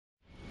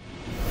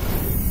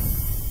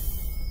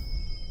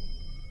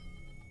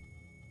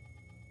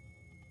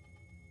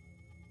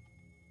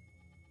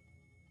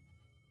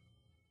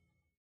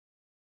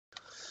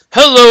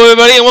Hello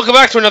everybody and welcome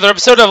back to another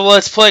episode of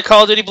Let's Play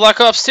Call of Duty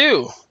Black Ops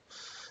 2.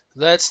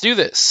 Let's do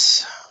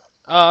this.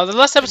 The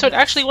last episode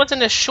actually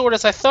wasn't as short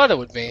as I thought it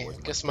would be. I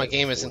guess my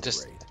game isn't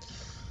just...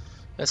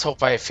 Let's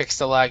hope I fixed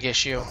the lag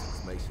issue.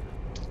 Mason,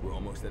 we're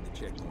almost at the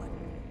checkpoint.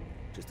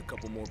 Just a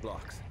couple more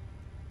blocks.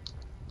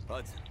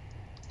 Hudson.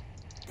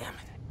 Damn it.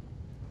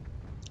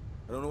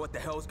 I don't know what the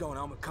hell's going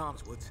on with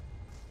comms, Woods.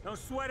 Don't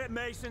sweat it,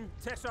 Mason.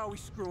 Tech's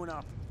always screwing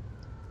up.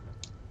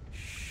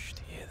 Shh,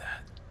 do you hear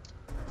that?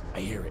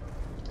 I hear it.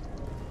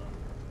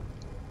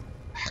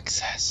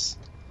 Access.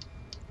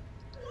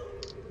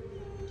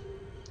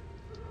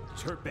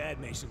 It's hurt bad,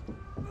 Mason.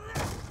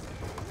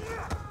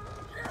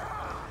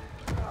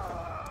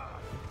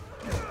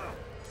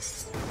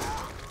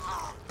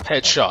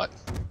 Headshot.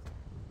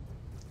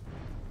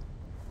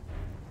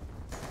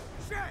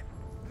 Shit!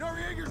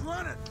 Noriega's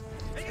running!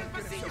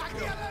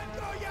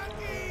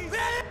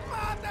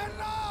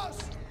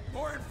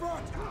 More in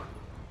front!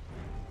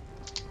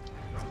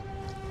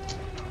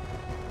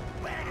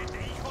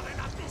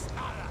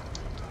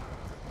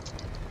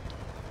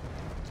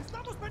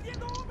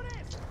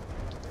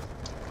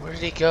 Where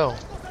did he go? Hey,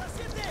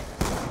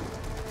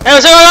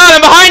 what's going on?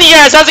 I'm behind you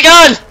guys! How's it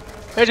going?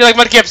 How do you like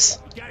mudkips?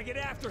 Gotta get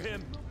after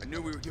him. I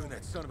knew we were giving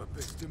that son of a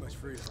bitch too much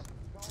freedom.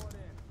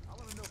 I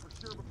want to know for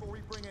sure before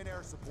we bring in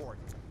air support.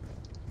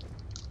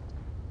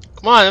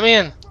 Come on, let me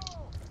in.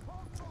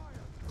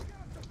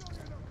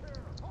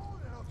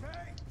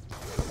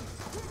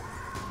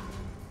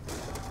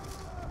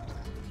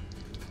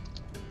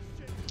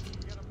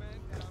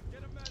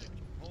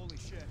 Holy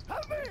shit.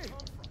 Help me!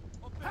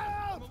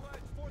 Help!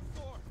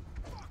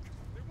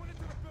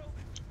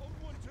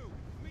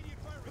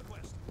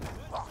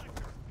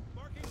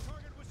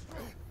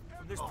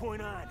 From this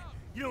point on,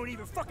 you don't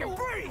even fucking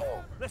breathe!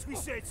 Unless we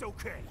say it's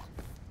okay.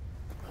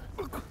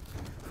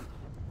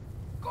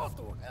 Go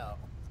to hell.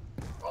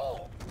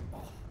 Oh.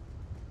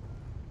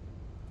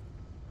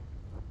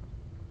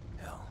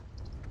 Hell,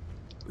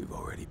 we've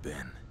already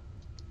been.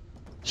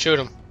 Shoot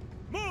him.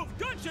 Move!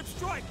 Gunship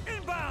strike!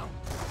 Inbound!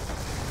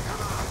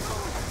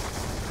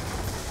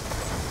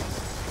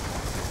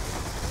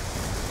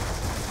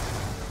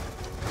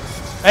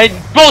 Hey,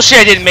 bullshit!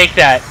 I didn't make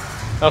that.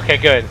 Okay,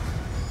 good.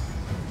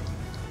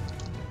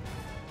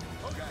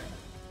 Okay,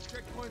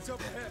 checkpoint's up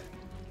ahead.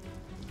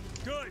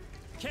 Good.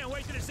 Can't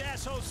wait till this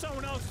asshole's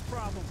someone else's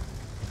problem.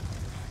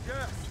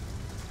 Yes.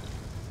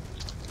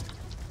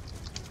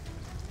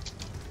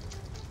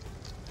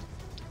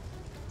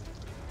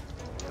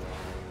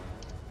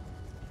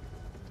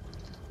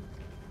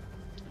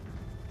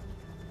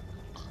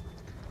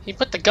 He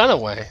put the gun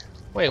away.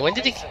 Wait, when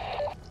did he...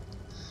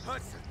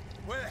 Hudson,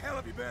 where the hell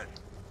have you been?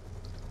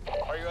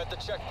 Are you at the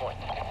checkpoint?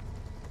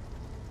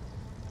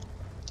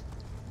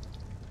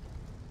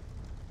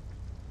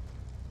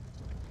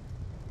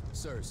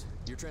 Sirs,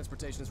 your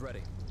transportation is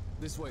ready.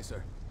 This way,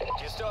 sir. Do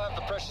you still have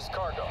the precious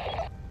cargo?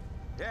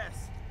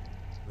 Yes.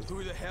 But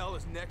who the hell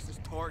is Nexus'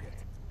 target?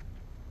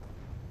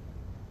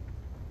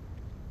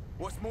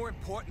 What's more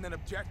important than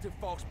objective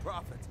false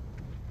prophet?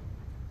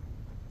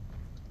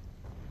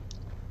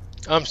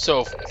 I'm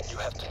so... You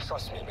have to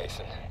trust me,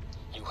 Mason.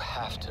 You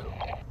have to.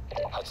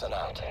 Hudson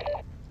out.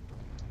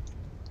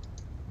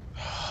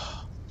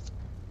 I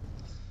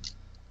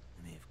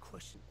may have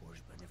questioned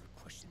orders, but I never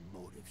questioned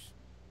motives.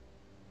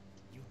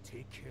 You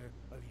take care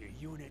of your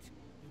unit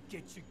and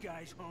get your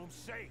guys home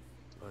safe.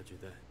 Roger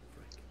that,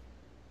 Frank.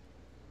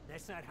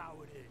 That's not how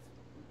it is.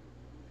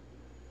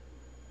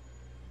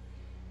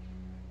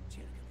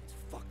 Jenica, it's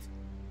fucked.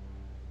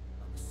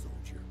 I'm a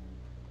soldier.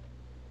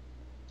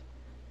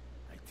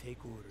 I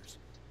take orders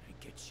and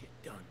get shit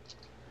done.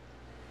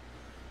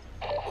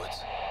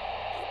 Woods,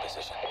 your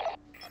position.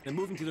 They're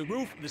moving to the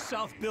roof of the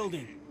south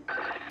building.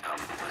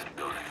 West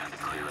building,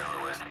 clear in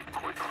the west.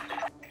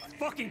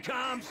 Fucking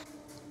comms!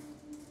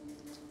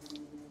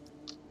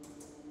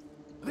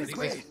 This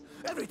way.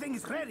 Everything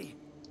is ready.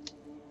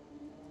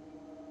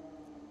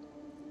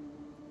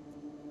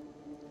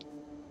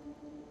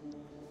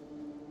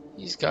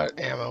 He's got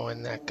ammo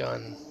in that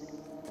gun.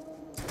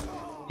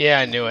 Yeah,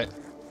 I knew it.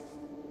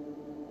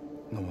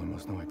 No one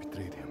must know I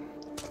betrayed him.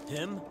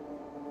 Him?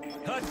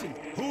 Hudson,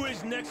 who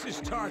is Nexus'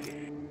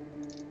 target?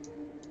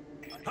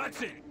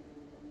 Hudson!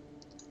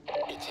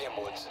 It's him,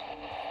 Woods.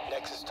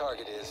 Nexus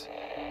target is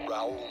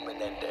Raul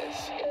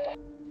Menendez.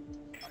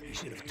 You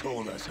should have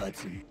told us,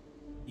 Hudson.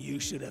 You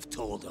should have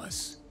told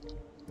us.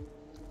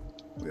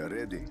 We are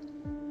ready.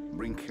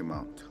 Bring him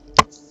out.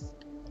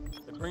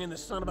 They're bringing the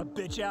son of a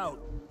bitch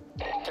out.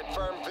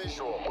 Confirm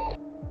visual.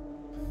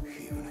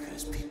 He even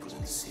has people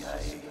in the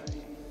CIA.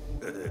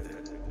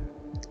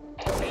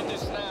 End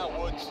this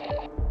now, Woods.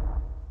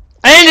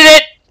 I ended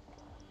it!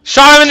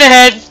 Shot him in the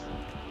head!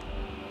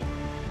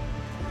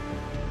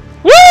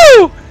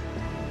 Woo!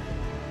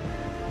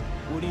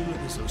 What are you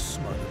looking so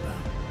smug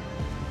about?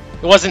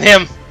 It wasn't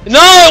him.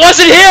 No, it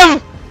wasn't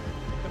him!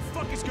 The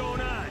fuck is going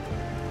on?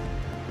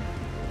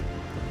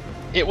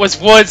 It was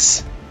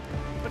Woods.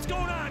 What's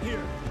going on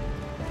here?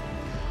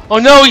 Oh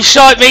no, he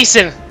shot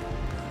Mason!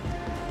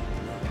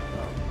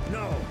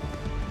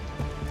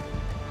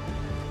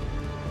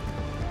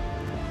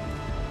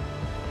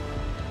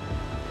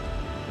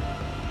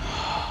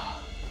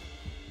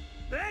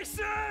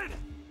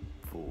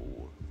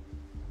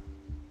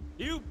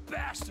 You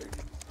bastard!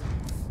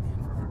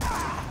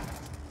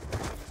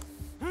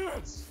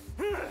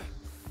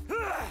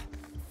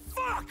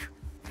 Fuck!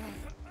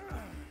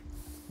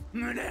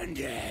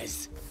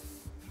 Menendez!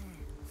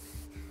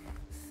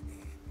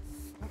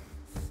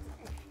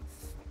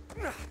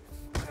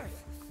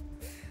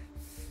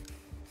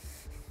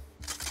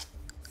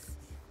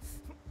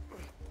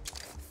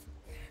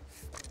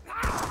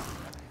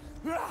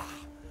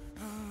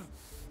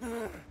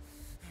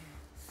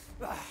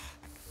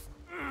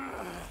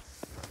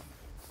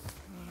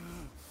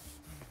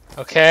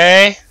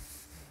 Okay.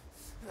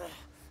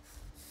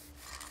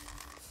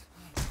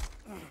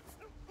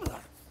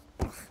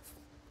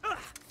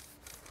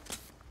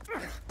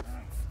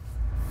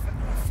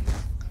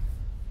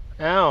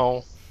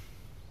 Ow.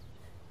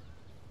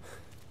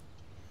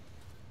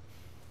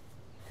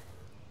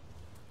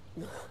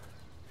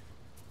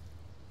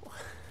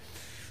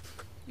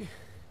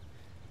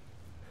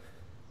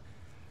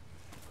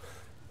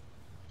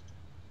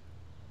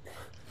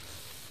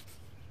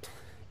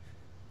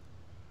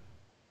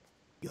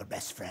 Your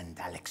best friend,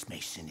 Alex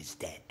Mason, is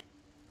dead.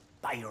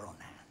 By your own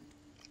hand.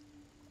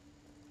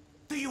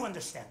 Do you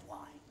understand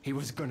why? He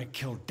was gonna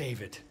kill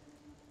David.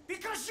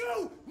 Because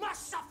you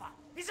must suffer,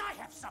 as I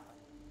have suffered.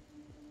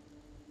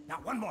 Now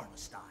one more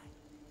must die.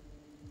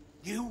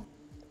 You,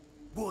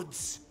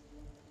 Woods,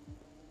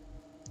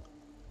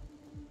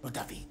 or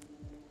David.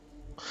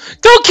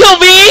 Don't kill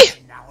me!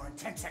 In an hour and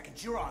 10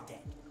 seconds, you're all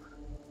dead.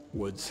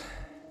 Woods,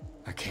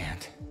 I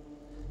can't.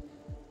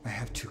 I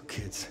have 2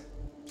 kids.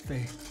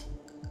 They...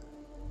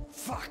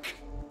 Fuck!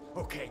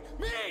 Okay,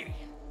 me!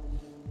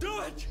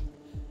 Do it!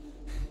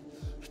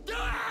 Do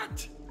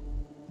it!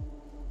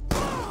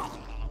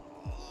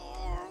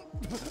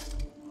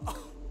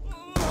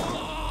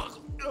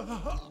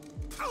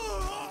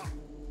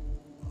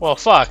 Well,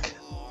 fuck.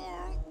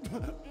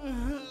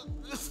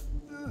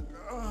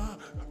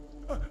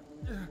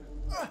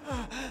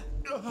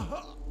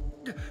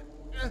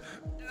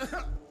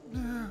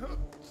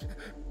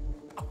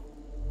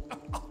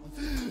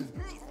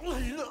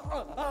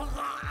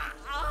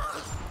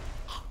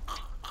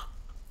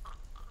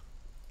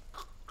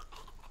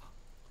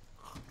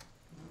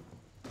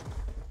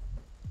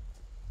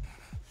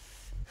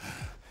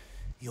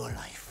 Your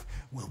life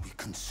will be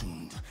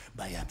consumed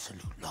by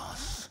absolute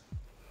loss.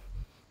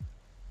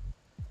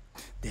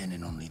 Then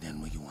and only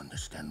then will you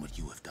understand what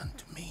you have done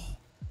to me.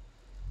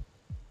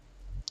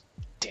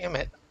 Damn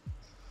it.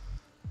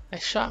 I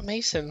shot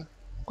Mason.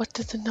 What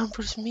did the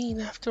numbers mean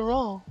after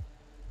all?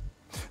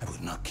 I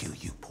will not kill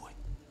you, boy.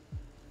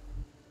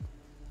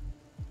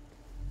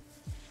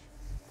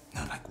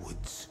 Not like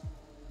Woods.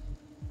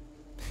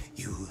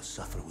 You will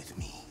suffer with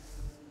me.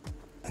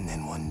 And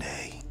then one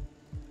day,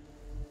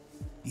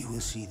 you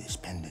will see this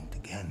pendant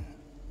again.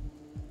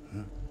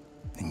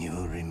 And you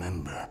will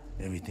remember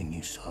everything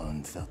you saw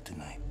and felt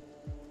tonight.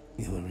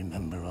 You will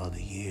remember all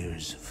the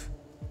years of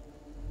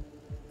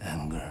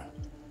anger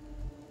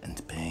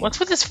and pain. What's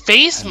with this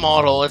face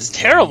model? It's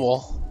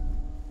terrible.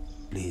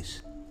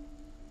 Please,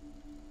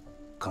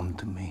 come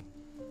to me.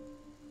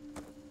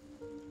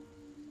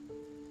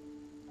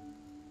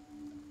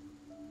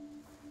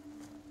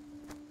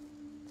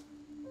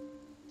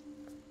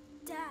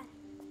 Dad.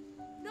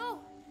 No!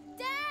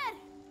 Dad!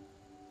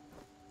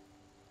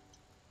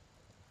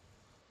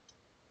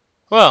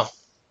 Well,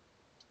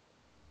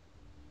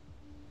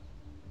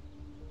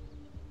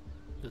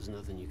 There's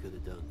nothing you could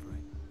have done,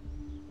 Frank.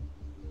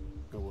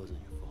 It wasn't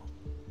your fault.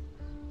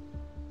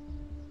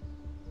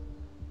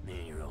 Me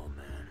and your old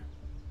man.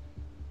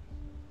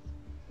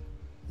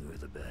 We were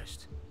the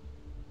best.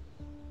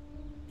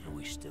 And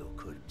we still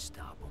couldn't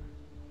stop him.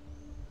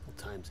 Well,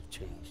 times have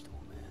changed,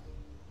 old man.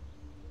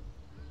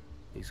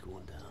 He's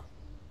going down.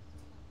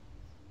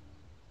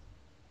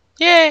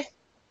 yay.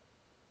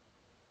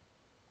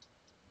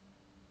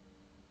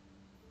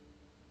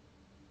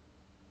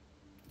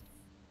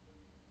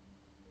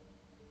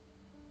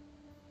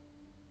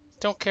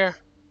 Don't care.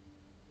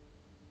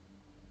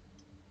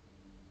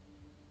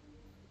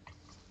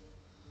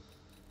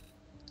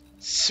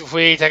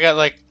 Sweet, I got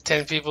like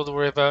 10 people to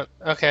worry about.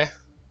 Okay.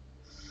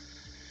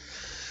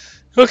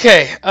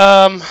 Okay,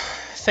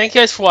 thank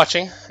you guys for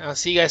watching. I'll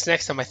see you guys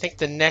next time. I think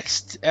the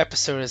next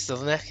episode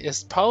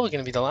is probably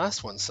going to be the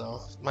last one,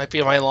 so it might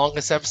be my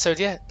longest episode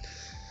yet.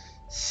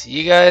 See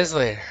you guys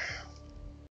later.